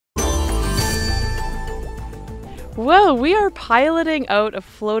Well, we are piloting out a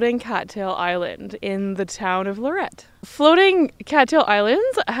floating cattail island in the town of Lorette. Floating cattail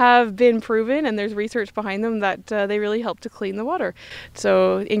islands have been proven, and there's research behind them, that they really help to clean the water.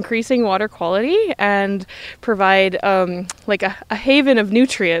 So increasing water quality and provide like a haven of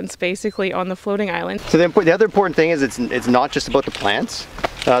nutrients basically on the floating island. So the other important thing is it's not just about the plants.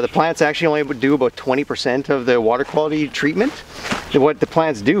 The plants actually only do about 20% of the water quality treatment. What the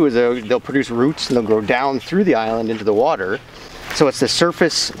plants do is they'll produce roots and they'll grow down through the island into the water. So it's the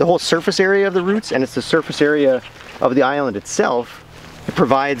surface, the whole surface area of the roots, and it's the surface area of the island itself. It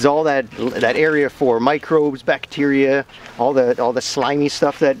provides all that area for microbes, bacteria, all the slimy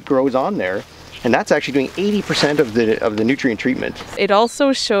stuff that grows on there. And that's actually doing 80% of the nutrient treatment. It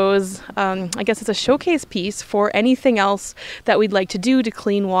also shows, I guess it's a showcase piece for anything else that we'd like to do to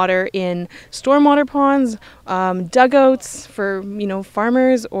clean water in stormwater ponds, dugouts for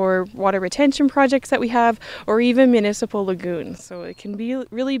farmers, or water retention projects that we have, or even municipal lagoons. So it can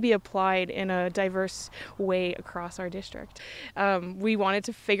really be applied in a diverse way across our district. We wanted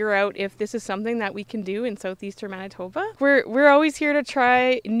to figure out if this is something that we can do in southeastern Manitoba. We're always here to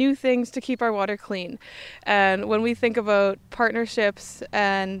try new things to keep our water clean. And when we think about partnerships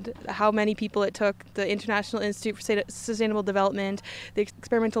and how many people it took, the International Institute for Sustainable Development, the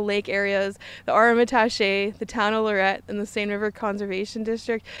experimental lake areas, the Armitage, the town of Lorette, and the Seine River Conservation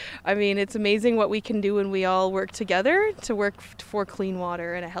District, I mean, it's amazing what we can do when we all work together to work for clean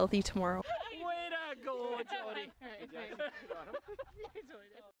water and a healthy tomorrow.